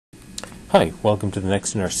Hi, welcome to the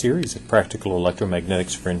next in our series of Practical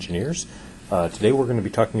Electromagnetics for Engineers. Today we're going to be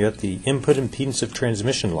talking about the input impedance of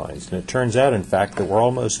transmission lines. And it turns out, in fact, that we're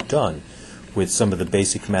almost done with some of the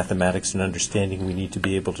basic mathematics and understanding we need to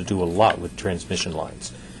be able to do a lot with transmission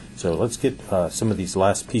lines. So let's get some of these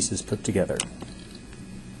last pieces put together.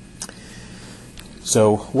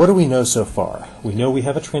 So what do we know so far? We know we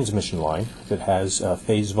have a transmission line that has a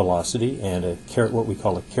phase velocity and what we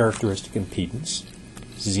call a characteristic impedance,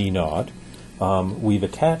 Z0. We've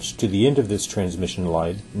attached to the end of this transmission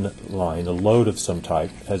line a load of some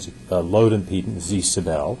type, has a load impedance Z sub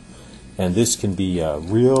L, and this can be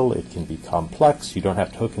real, it can be complex, you don't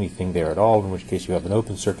have to hook anything there at all, in which case you have an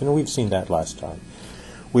open circuit, and we've seen that last time.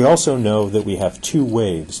 We also know that we have two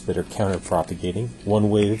waves that are counter-propagating,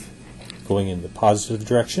 one wave going in the positive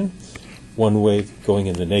direction, one wave going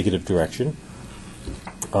in the negative direction.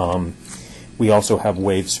 We also have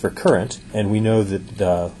waves for current, and we know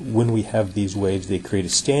that when we have these waves, they create a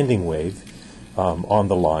standing wave on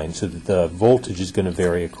the line, so that the voltage is going to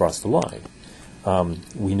vary across the line.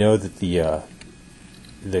 We know that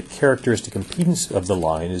the characteristic impedance of the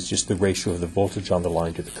line is just the ratio of the voltage on the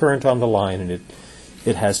line to the current on the line, and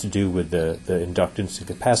it has to do with the inductance and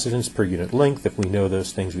capacitance per unit length. If we know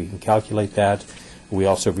those things, we can calculate that. We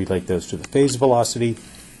also relate those to the phase velocity.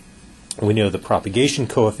 We know the propagation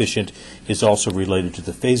coefficient is also related to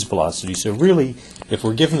the phase velocity. So really, if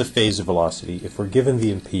we're given the phase velocity, if we're given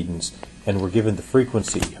the impedance, and we're given the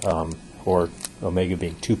frequency, or omega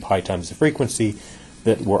being 2 pi times the frequency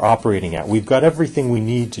that we're operating at, we've got everything we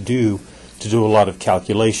need to do a lot of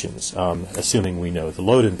calculations, assuming we know the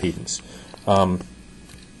load impedance.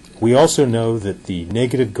 We also know that the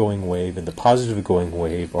negative going wave and the positive going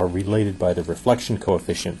wave are related by the reflection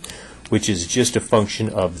coefficient, which is just a function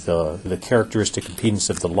of the characteristic impedance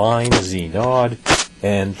of the line, Z0,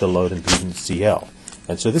 and the load impedance, ZL.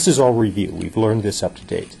 And so this is all review. We've learned this up to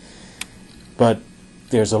date. But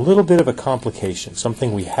there's a little bit of a complication,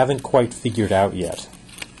 something we haven't quite figured out yet.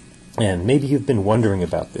 And maybe you've been wondering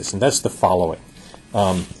about this, and that's the following.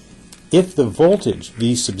 If the voltage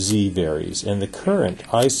V sub Z varies and the current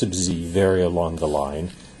I sub Z vary along the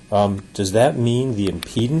line, does that mean the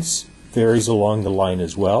impedance varies along the line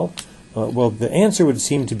as well? Well, the answer would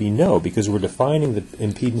seem to be no, because we're defining the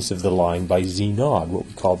impedance of the line by Z0, what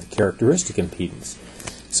we call the characteristic impedance.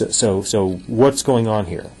 So what's going on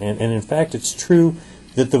here? And in fact, it's true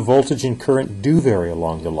that the voltage and current do vary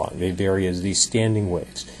along the line. They vary as these standing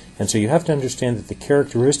waves. And so you have to understand that the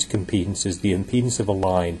characteristic impedance is the impedance of a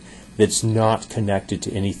line that's not connected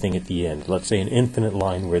to anything at the end. Let's say an infinite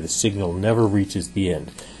line where the signal never reaches the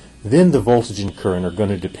end. Then the voltage and current are going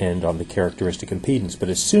to depend on the characteristic impedance. But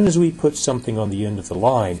as soon as we put something on the end of the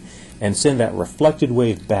line and send that reflected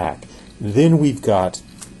wave back, then we've got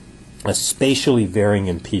a spatially varying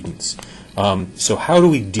impedance. So how do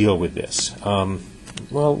we deal with this?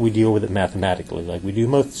 Well, we deal with it mathematically, like we do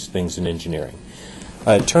most things in engineering.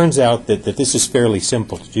 It turns out that this is fairly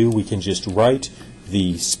simple to do. We can just write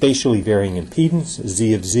the spatially varying impedance,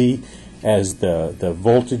 Z of Z, as the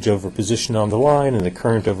voltage over position on the line and the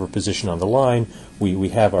current over position on the line. We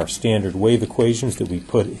have our standard wave equations that we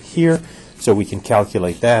put here, so we can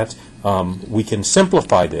calculate that. We can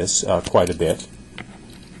simplify this quite a bit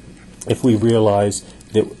if we realize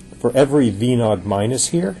that for every V0 minus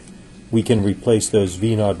here, we can replace those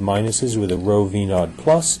V0 minuses with a rho V0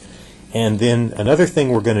 plus. And then another thing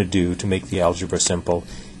we're going to do to make the algebra simple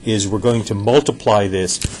is we're going to multiply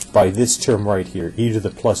this by this term right here, e to the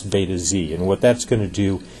plus beta z. And what that's going to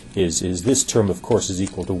do is this term, of course, is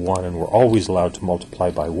equal to 1, and we're always allowed to multiply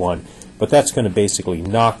by 1. But that's going to basically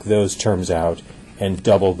knock those terms out and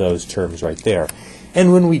double those terms right there.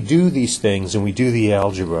 And when we do these things and we do the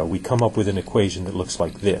algebra, we come up with an equation that looks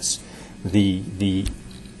like this. The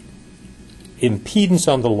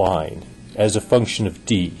impedance on the line as a function of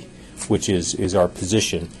d, which is our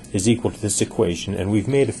position, is equal to this equation. And we've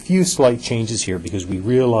made a few slight changes here because we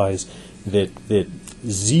realize that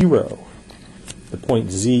 0, the point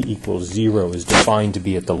z equals 0, is defined to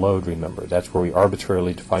be at the load, remember. That's where we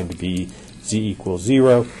arbitrarily define to be z equals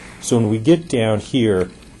 0. So when we get down here,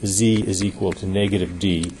 z is equal to negative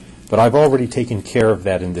d. But I've already taken care of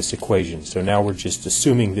that in this equation. So now we're just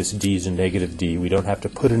assuming this d is a negative d. We don't have to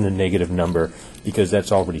put in a negative number because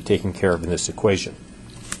that's already taken care of in this equation.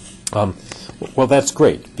 Well, that's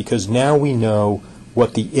great, because now we know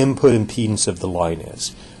what the input impedance of the line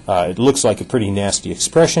is. It looks like a pretty nasty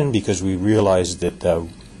expression because we realize that the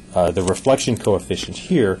reflection coefficient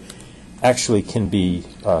here actually can be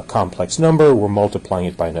a complex number. We're multiplying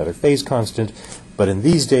it by another phase constant. But in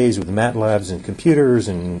these days with MATLABs and computers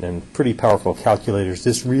and pretty powerful calculators,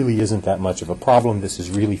 this really isn't that much of a problem. This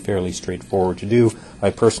is really fairly straightforward to do.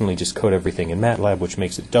 I personally just code everything in MATLAB, which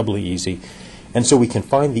makes it doubly easy. And so we can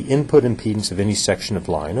find the input impedance of any section of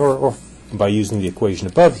line, or by using the equation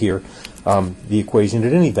above here, the equation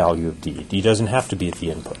at any value of d. d doesn't have to be at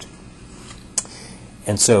the input.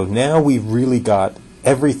 And so now we've really got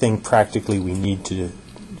everything practically we need to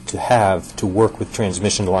have to work with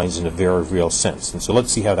transmission lines in a very real sense. And so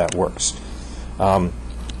let's see how that works.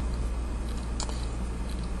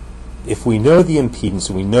 If we know the impedance,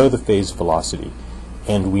 and we know the phase velocity,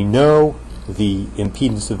 and we know the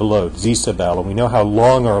impedance of the load, Z sub L, and we know how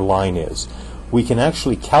long our line is, we can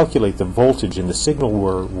actually calculate the voltage in the signal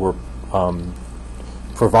we're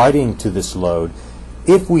providing to this load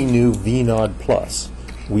if we knew V naught plus.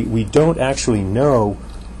 We don't actually know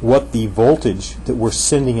what the voltage that we're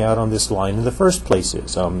sending out on this line in the first place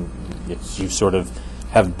is. You sort of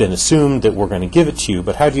have been assumed that we're going to give it to you,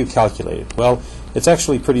 but how do you calculate it? Well, it's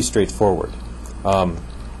actually pretty straightforward.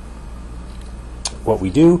 What we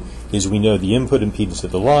do is we know the input impedance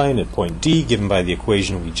of the line at point D, given by the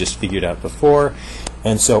equation we just figured out before.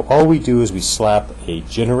 And so all we do is we slap a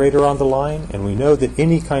generator on the line, and we know that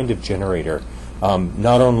any kind of generator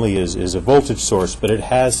not only is a voltage source, but it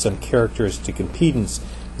has some characteristic impedance,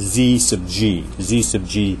 Z sub G, Z sub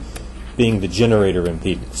G being the generator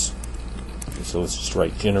impedance. So let's just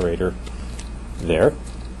write generator there.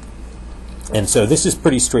 And so this is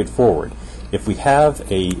pretty straightforward. If we have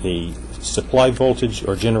a supply voltage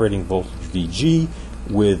or generating voltage Vg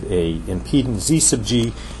with a impedance Z sub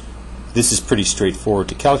G, this is pretty straightforward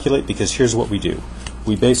to calculate, because here's what we do.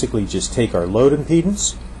 We basically just take our load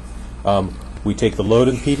impedance, we take the load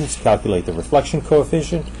impedance, calculate the reflection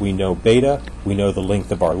coefficient, we know beta, we know the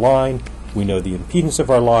length of our line, we know the impedance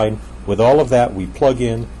of our line. With all of that, we plug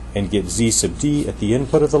in and get Z sub D at the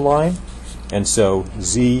input of the line, and so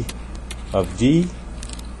Z of D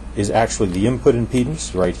is actually the input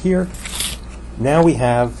impedance right here. Now we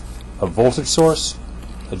have a voltage source,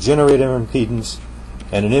 a generator impedance,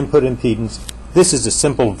 and an input impedance. This is a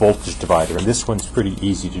simple voltage divider, and this one's pretty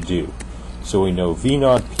easy to do. So we know V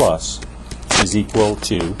naught plus is equal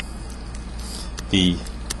to the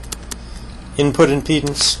input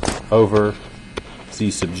impedance over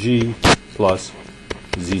Z sub G plus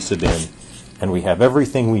Z sub N. And we have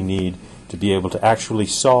everything we need to be able to actually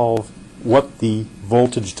solve what the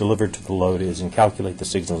voltage delivered to the load is and calculate the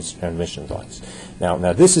signals transmission lines.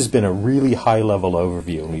 Now this has been a really high-level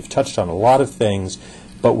overview, and we've touched on a lot of things,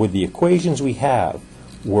 but with the equations we have,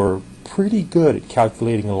 we're pretty good at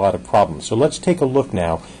calculating a lot of problems. So let's take a look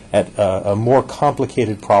now at a more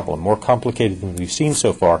complicated problem, more complicated than we've seen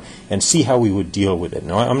so far, and see how we would deal with it.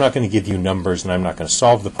 Now, I'm not going to give you numbers, and I'm not going to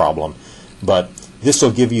solve the problem, but this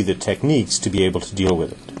will give you the techniques to be able to deal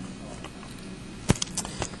with it.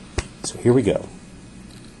 So here we go.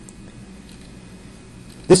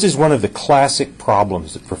 This is one of the classic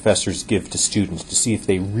problems that professors give to students to see if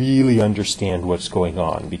they really understand what's going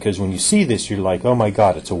on. Because when you see this, you're like, oh my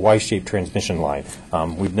God, it's a Y-shaped transmission line.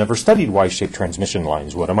 We've never studied Y-shaped transmission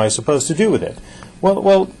lines. What am I supposed to do with it?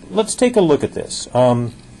 Well, let's take a look at this.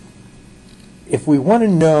 If we want to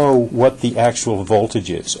know what the actual voltage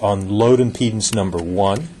is on load impedance number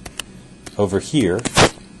 1 over here,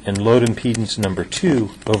 and load impedance number 2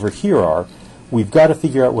 over here are, we've got to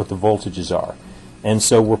figure out what the voltages are. And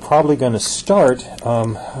so we're probably going to start,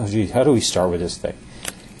 how do we start with this thing?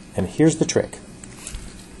 And here's the trick.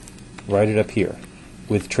 Write it up here.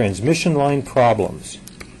 With transmission line problems,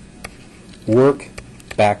 work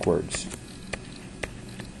backwards.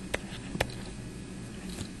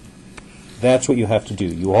 That's what you have to do.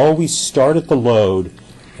 You always start at the load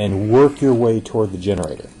and work your way toward the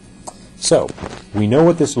generator. So, we know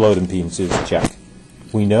what this load impedance is, check.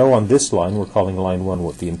 We know on this line, we're calling line 1,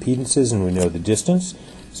 what the impedance is, and we know the distance.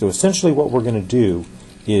 So essentially what we're going to do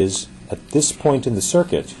is, at this point in the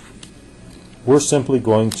circuit, we're simply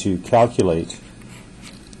going to calculate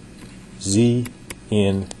Z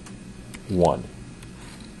in 1.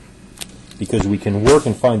 Because we can work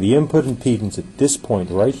and find the input impedance at this point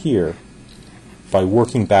right here by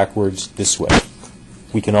working backwards this way.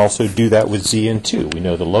 We can also do that with Z in 2. We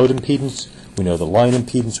know the load impedance, we know the line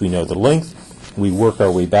impedance, we know the length. We work our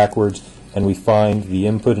way backwards, and we find the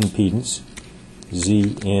input impedance,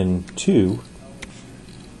 Z in 2,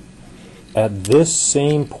 at this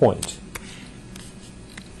same point,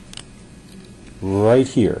 right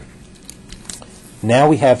here. Now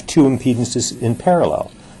we have two impedances in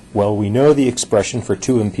parallel. Well, we know the expression for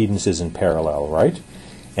two impedances in parallel, right?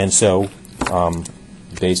 And so,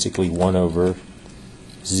 basically 1 over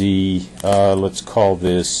Z, let's call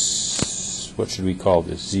this, what should we call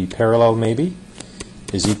this, Z parallel maybe,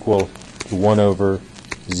 is equal to 1 over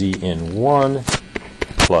Z in 1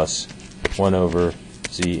 plus 1 over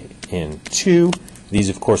Z in 2. These,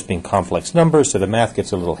 of course, being complex numbers, so the math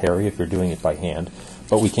gets a little hairy if you're doing it by hand.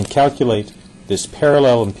 But we can calculate this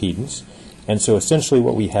parallel impedance, and so essentially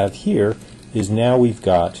what we have here is now we've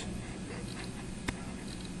got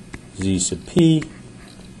Z sub P.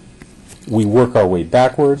 We work our way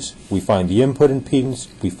backwards. We find the input impedance.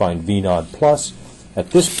 We find V naught plus.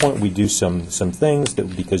 At this point, we do some things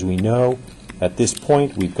that, because we know at this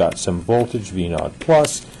point we've got some voltage V naught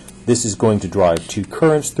plus. This is going to drive two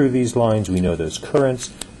currents through these lines. We know those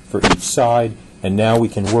currents for each side, and now we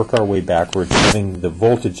can work our way backwards using the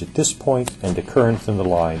voltage at this point and the current in the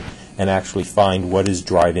line and actually find what is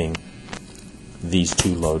driving these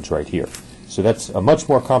two loads right here. So that's a much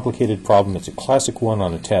more complicated problem. It's a classic one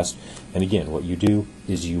on a test. And again, what you do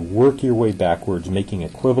is you work your way backwards, making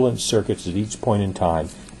equivalent circuits at each point in time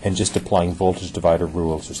and just applying voltage divider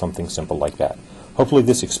rules or something simple like that. Hopefully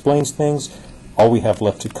this explains things. All we have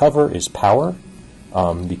left to cover is power,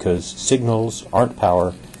 because signals aren't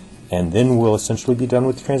power, and then we'll essentially be done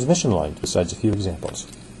with the transmission line, besides a few examples.